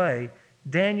offhanded way,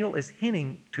 Daniel is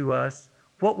hinting to us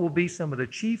what will be some of the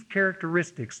chief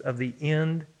characteristics of the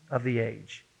end of the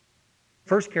age.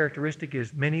 First characteristic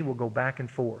is many will go back and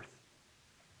forth.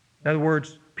 In other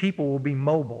words, people will be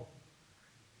mobile.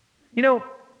 You know,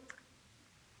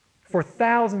 For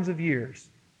thousands of years,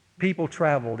 people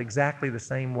traveled exactly the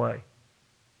same way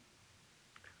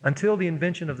until the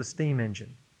invention of the steam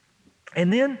engine.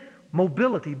 And then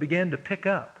mobility began to pick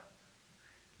up.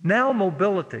 Now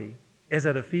mobility is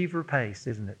at a fever pace,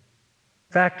 isn't it?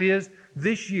 Fact is,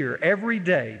 this year, every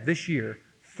day,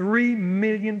 3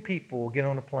 million people will get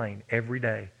on a plane every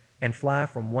day and fly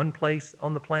from one place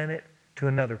on the planet to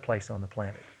another place on the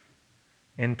planet.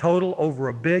 In total,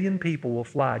 over 1 billion people will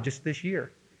fly just this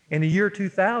year. In the year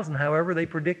 2000, however, they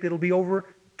predict it'll be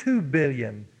over 2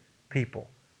 billion people.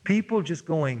 People just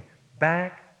going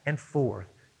back and forth,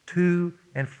 to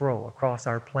and fro across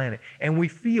our planet. And we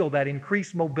feel that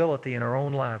increased mobility in our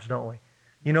own lives, don't we?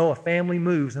 You know, a family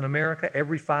moves in America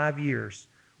every 5 years.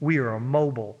 We are a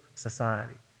mobile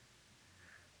society.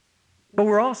 But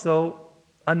we're also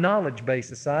a knowledge-based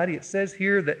society. It says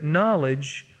here that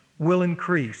knowledge will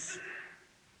increase.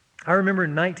 I remember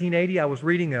in 1980, I was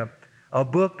reading a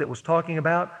book that was talking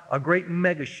about a great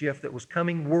mega shift that was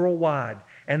coming worldwide.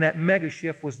 And that mega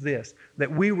shift was this,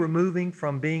 that we were moving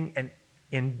from being an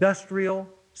industrial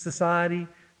society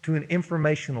to an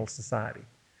informational society.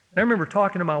 And I remember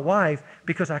talking to my wife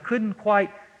because I couldn't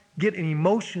quite get an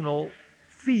emotional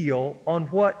feel on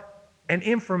what an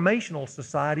informational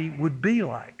society would be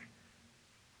like.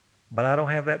 But I don't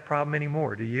have that problem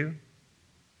anymore, do you?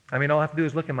 I mean, all I have to do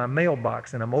is look in my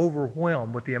mailbox and I'm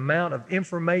overwhelmed with the amount of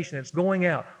information that's going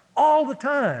out all the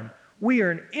time. We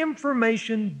are an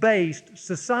information-based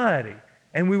society,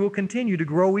 and we will continue to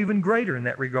grow even greater in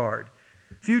that regard.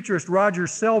 Futurist Roger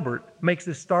Selbert makes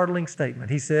this startling statement.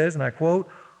 He says, and I quote,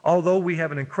 "Although we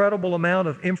have an incredible amount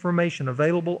of information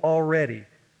available already,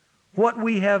 what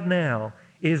we have now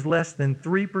is less than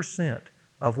 3%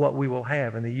 of what we will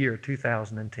have in the year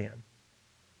 2010.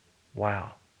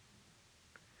 Wow.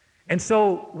 And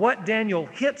so what Daniel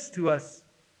hits to us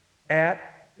at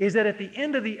is that at the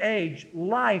end of the age,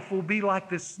 life will be like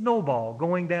this snowball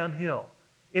going downhill.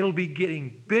 It'll be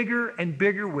getting bigger and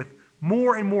bigger with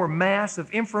more and more mass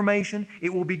of information.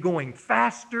 It will be going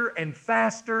faster and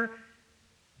faster,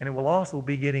 and it will also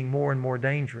be getting more and more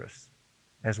dangerous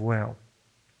as well.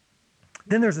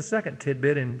 Then there's a second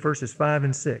tidbit in verses 5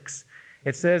 and 6.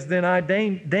 It says, "Then I,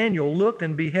 Daniel, looked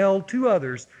and beheld two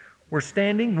others were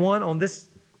standing, one on this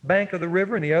bank of the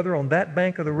river and the other on that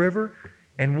bank of the river.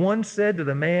 And one said to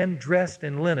the man dressed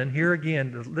in linen," here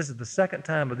again, this is the second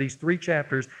time of these 3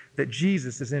 chapters that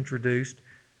Jesus is introduced.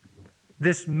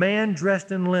 This man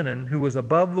dressed in linen who was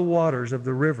above the waters of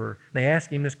the river, they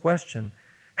asked him this question,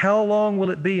 "How long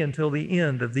will it be until the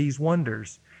end of these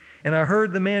wonders?" And I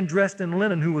heard the man dressed in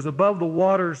linen who was above the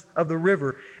waters of the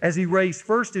river as he raised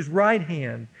first his right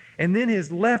hand and then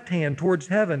his left hand towards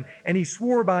heaven, and he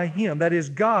swore by him, that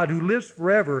is God who lives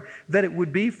forever, that it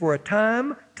would be for a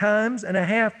time, times, and a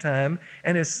half time.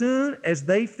 And as soon as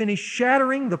they finished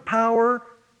shattering the power,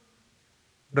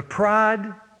 the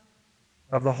pride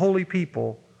of the holy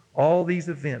people, all these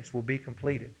events will be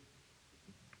completed.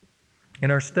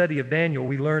 In our study of Daniel,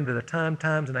 we learned that a time,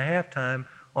 times, and a half time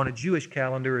on a Jewish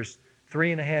calendar is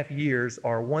 3.5 years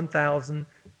or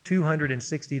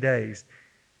 1,260 days.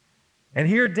 And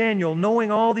here Daniel,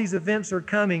 knowing all these events are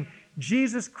coming,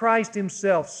 Jesus Christ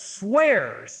himself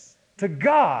swears to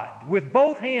God with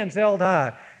both hands held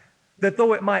high that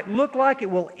though it might look like it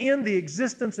will end the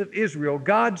existence of Israel,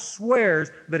 God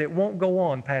swears that it won't go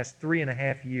on past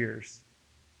 3.5 years.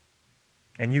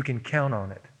 And you can count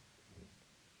on it.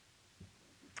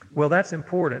 Well, that's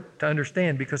important to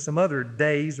understand because some other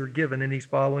days are given in these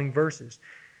following verses.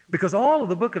 Because all of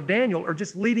the book of Daniel are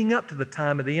just leading up to the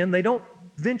time of the end. They don't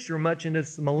venture much into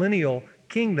this millennial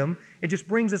kingdom. It just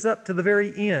brings us up to the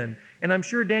very end. And I'm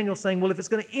sure Daniel's saying, well, if it's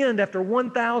going to end after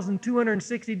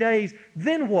 1,260 days,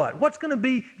 then what? What's going to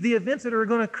be the events that are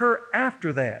going to occur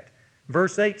after that?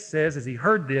 Verse 8 says, as he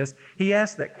heard this, he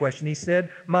asked that question. He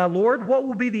said, "My Lord, what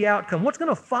will be the outcome? What's going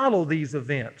to follow these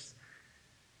events?"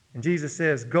 And Jesus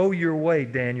says, "Go your way,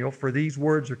 Daniel, for these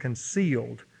words are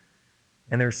concealed,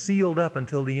 and they're sealed up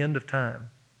until the end of time."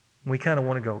 And we kind of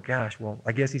want to go, gosh, well,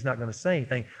 I guess he's not going to say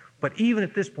anything. But even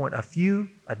at this point, a few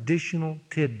additional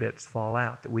tidbits fall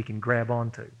out that we can grab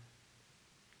onto.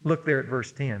 Look there at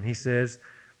verse 10. He says,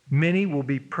 "Many will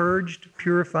be purged,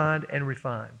 purified, and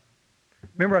refined."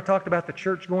 Remember I talked about the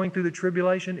church going through the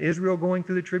tribulation, Israel going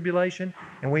through the tribulation,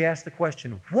 and we asked the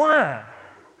question, why?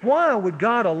 Why would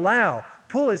God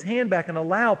pull his hand back and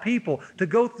allow people to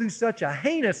go through such a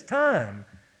heinous time?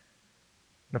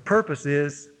 The purpose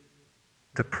is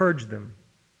to purge them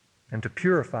and to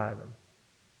purify them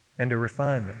and to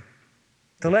refine them,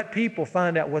 to let people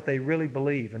find out what they really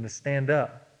believe and to stand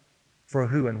up for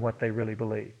who and what they really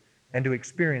believe and to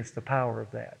experience the power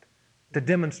of that. to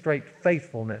demonstrate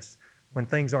faithfulness when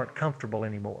things aren't comfortable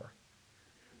anymore.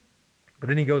 But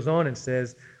then he goes on and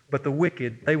says, but the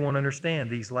wicked, they won't understand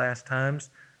these last times.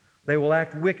 They will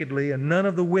act wickedly, and none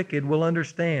of the wicked will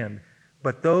understand.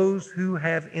 But those who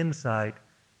have insight,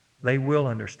 they will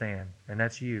understand, and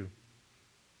that's you.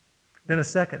 Then a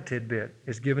second tidbit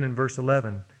is given in verse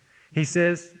 11. He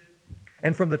says,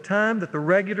 and from the time that the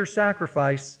regular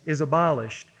sacrifice is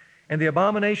abolished and the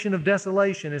abomination of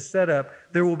desolation is set up,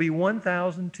 there will be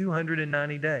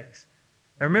 1,290 days.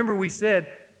 Now remember, we said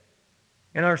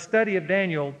in our study of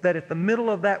Daniel that at the middle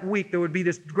of that week there would be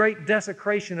this great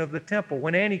desecration of the temple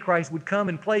when Antichrist would come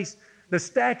and place the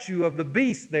statue of the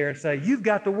beast there and say, you've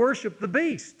got to worship the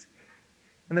beast.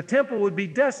 And the temple would be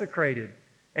desecrated.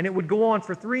 And it would go on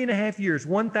for 3.5 years,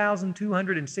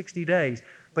 1,260 days.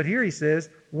 But here he says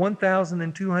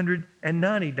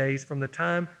 1,290 days from the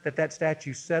time that that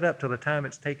statue's set up till the time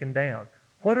it's taken down.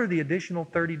 What are the additional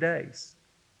 30 days?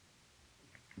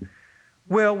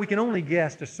 Well, we can only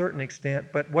guess to a certain extent,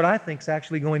 but what I think is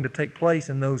actually going to take place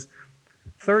in those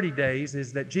 30 days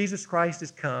is that Jesus Christ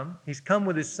has come. He's come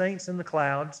with his saints in the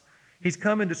clouds. He's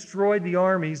come and destroyed the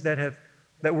armies that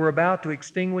were about to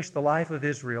extinguish the life of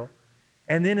Israel.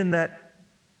 And then in that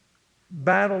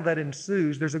battle that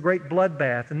ensues, there's a great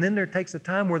bloodbath. And then there takes a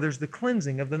time where there's the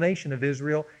cleansing of the nation of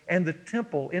Israel and the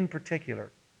temple in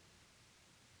particular.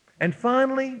 And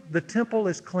finally, the temple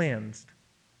is cleansed.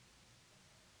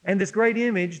 And this great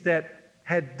image that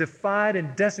had defied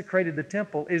and desecrated the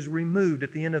temple is removed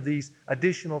at the end of these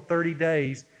additional 30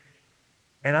 days.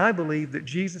 And I believe that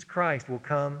Jesus Christ will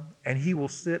come and he will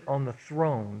sit on the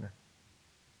throne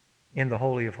in the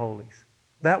Holy of Holies.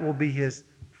 That will be his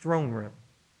throne room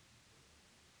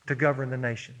to govern the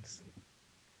nations.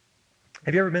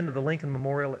 Have you ever been to the Lincoln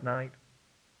Memorial at night?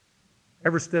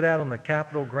 Ever stood out on the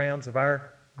Capitol grounds of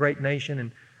our great nation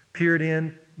and peered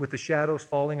in with the shadows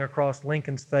falling across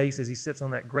Lincoln's face as he sits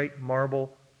on that great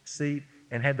marble seat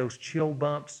and had those chill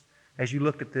bumps as you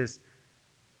looked at this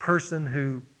person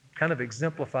who kind of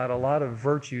exemplified a lot of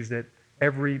virtues that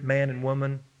every man and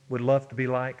woman would love to be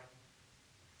like?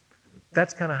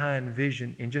 That's kind of how I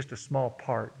envision in just a small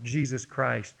part Jesus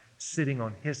Christ sitting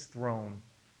on his throne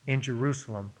in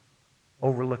Jerusalem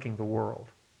overlooking the world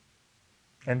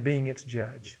and being its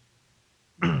judge.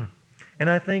 And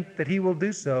I think that he will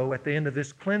do so at the end of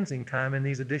this cleansing time in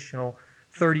these additional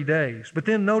 30 days. But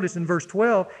then notice in verse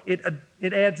 12,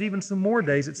 it adds even some more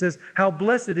days. It says, how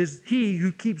blessed is he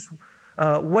who keeps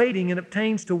waiting and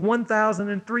obtains to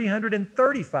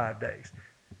 1,335 days.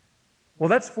 Well,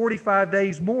 that's 45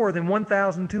 days more than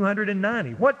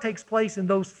 1,290. What takes place in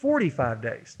those 45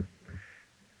 days?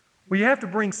 Well, you have to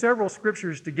bring several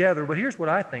scriptures together, but here's what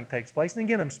I think takes place. And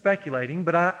again, I'm speculating,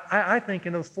 but I think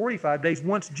in those 45 days,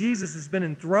 once Jesus has been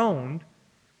enthroned,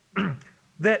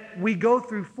 that we go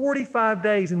through 45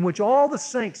 days in which all the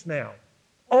saints now,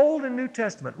 Old and New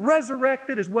Testament,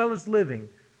 resurrected as well as living,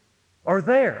 are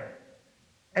there.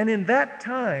 And in that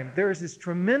time, there is this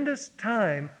tremendous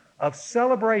time of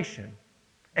celebration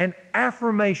and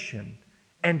affirmation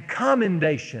and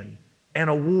commendation and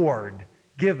award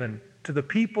given to the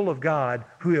people of God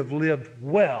who have lived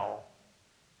well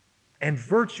and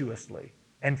virtuously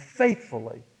and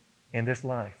faithfully in this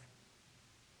life.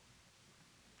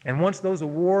 And once those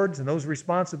awards and those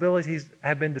responsibilities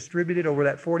have been distributed over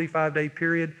that 45-day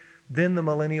period, then the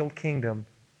millennial kingdom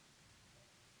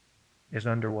is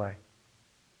underway.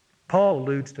 Paul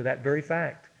alludes to that very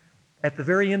fact. At the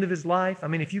very end of his life, I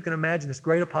mean, if you can imagine, this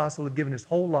great apostle had given his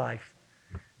whole life,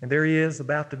 and there he is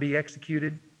about to be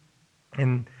executed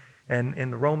in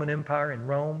the Roman Empire in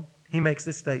Rome. He makes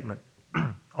this statement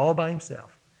all by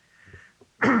himself.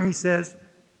 He says,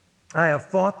 I have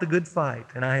fought the good fight,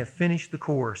 and I have finished the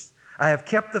course. I have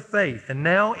kept the faith, and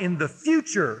now in the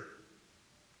future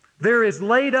there is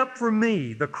laid up for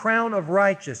me the crown of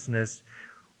righteousness,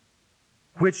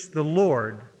 which the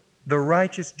Lord, the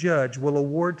righteous judge, will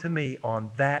award to me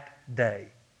on that day.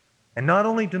 And not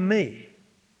only to me,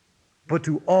 but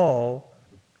to all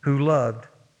who loved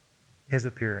his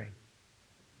appearing.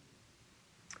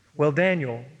 Well,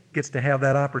 Daniel gets to have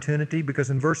that opportunity because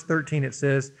in verse 13 it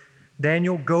says,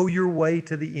 Daniel, go your way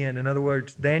to the end. In other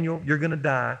words, Daniel, you're going to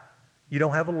die. You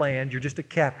don't have a land. You're just a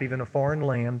captive in a foreign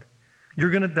land.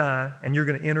 You're going to die and you're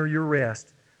going to enter your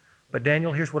rest. But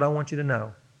Daniel, here's what I want you to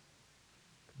know.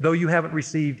 Though you haven't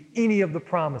received any of the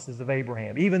promises of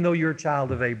Abraham, even though you're a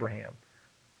child of Abraham,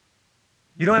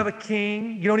 you don't have a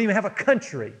king, you don't even have a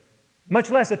country,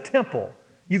 much less a temple.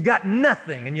 You've got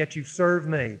nothing, and yet you've served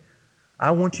me.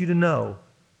 I want you to know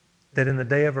that in the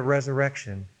day of a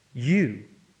resurrection,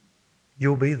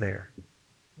 you'll be there.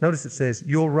 Notice it says,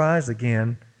 you'll rise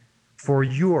again for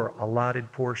your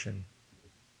allotted portion.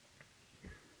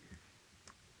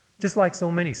 Just like so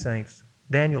many saints,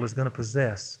 Daniel is going to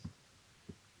possess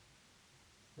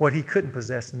what he couldn't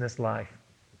possess in this life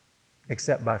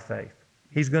except by faith.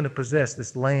 He's going to possess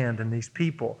this land and these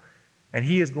people, and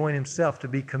he is going himself to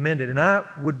be commended. And I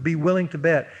would be willing to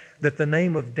bet that the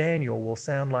name of Daniel will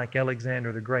sound like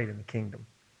Alexander the Great in the kingdom.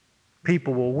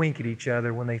 People will wink at each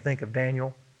other when they think of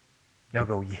Daniel. They'll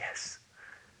go, yes,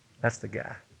 that's the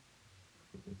guy.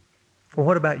 Well,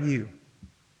 what about you?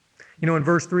 You know, in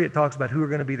verse 3 it talks about who are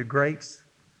going to be the greats.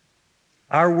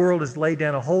 Our world has laid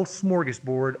down a whole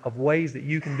smorgasbord of ways that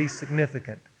you can be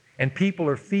significant. And people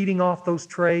are feeding off those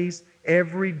trays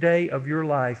every day of your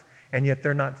life, and yet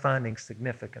they're not finding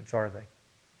significance, are they?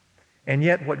 And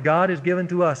yet what God has given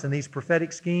to us in these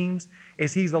prophetic schemes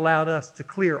is He's allowed us to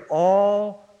clear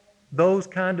all those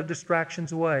kind of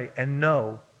distractions away and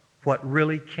know what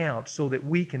really counts so that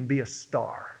we can be a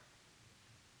star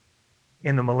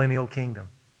in the millennial kingdom.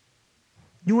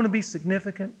 You want to be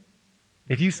significant?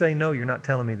 If you say no, you're not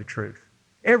telling me the truth.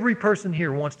 Every person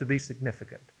here wants to be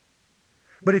significant.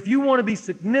 But if you want to be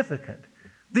significant,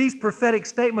 these prophetic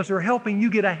statements are helping you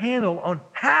get a handle on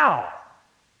how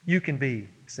you can be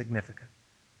significant.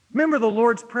 Remember the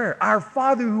Lord's Prayer, Our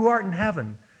Father who art in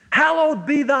heaven, hallowed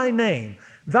be thy name.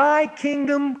 Thy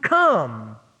kingdom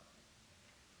come.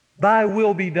 Thy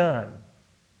will be done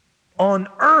on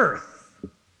earth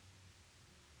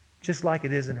just like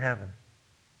it is in heaven.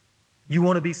 You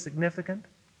want to be significant?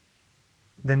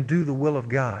 Then do the will of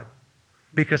God.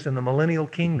 Because in the millennial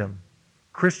kingdom,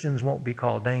 Christians won't be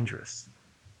called dangerous.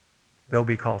 They'll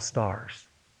be called stars.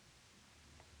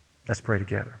 Let's pray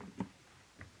together.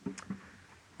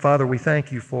 Father, we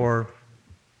thank you for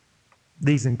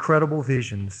these incredible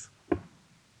visions.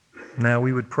 Now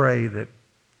we would pray that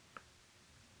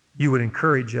you would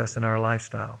encourage us in our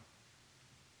lifestyle,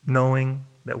 knowing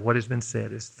that what has been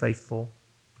said is faithful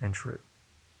and true.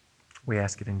 We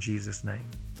ask it in Jesus' name.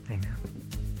 Amen.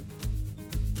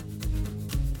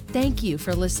 Thank you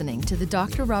for listening to the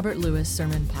Dr. Robert Lewis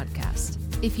Sermon Podcast.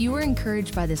 If you were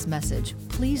encouraged by this message,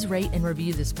 please rate and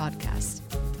review this podcast.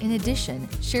 In addition,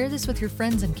 share this with your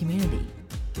friends and community.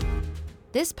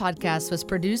 This podcast was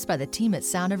produced by the team at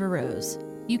Sound of a Rose.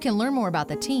 You can learn more about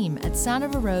the team at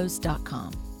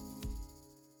soundofarose.com.